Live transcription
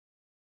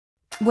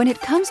When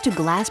it comes to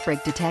glass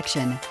break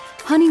detection,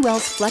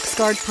 Honeywell's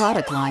FlexGuard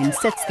product line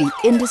sets the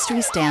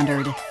industry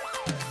standard.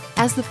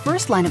 As the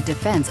first line of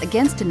defense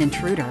against an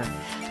intruder,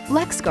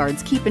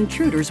 FlexGuards keep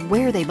intruders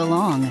where they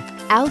belong,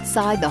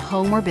 outside the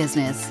home or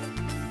business.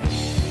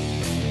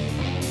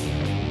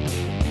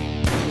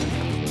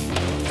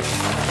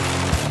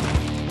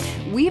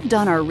 We've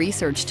done our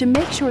research to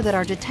make sure that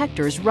our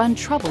detectors run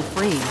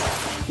trouble-free.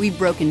 We've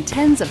broken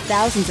tens of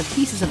thousands of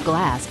pieces of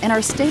glass in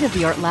our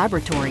state-of-the-art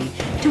laboratory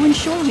to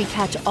ensure we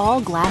catch all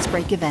glass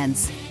break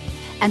events.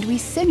 And we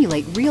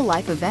simulate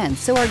real-life events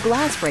so our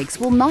glass breaks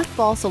will not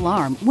false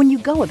alarm when you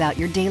go about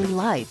your daily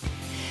life.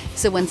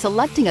 So when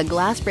selecting a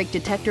glass break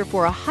detector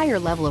for a higher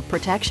level of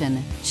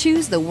protection,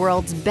 choose the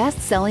world's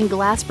best-selling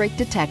glass break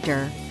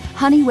detector,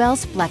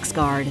 Honeywell's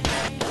FlexGuard.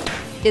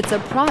 It's a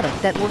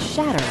product that will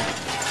shatter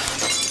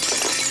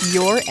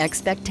your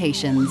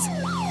expectations.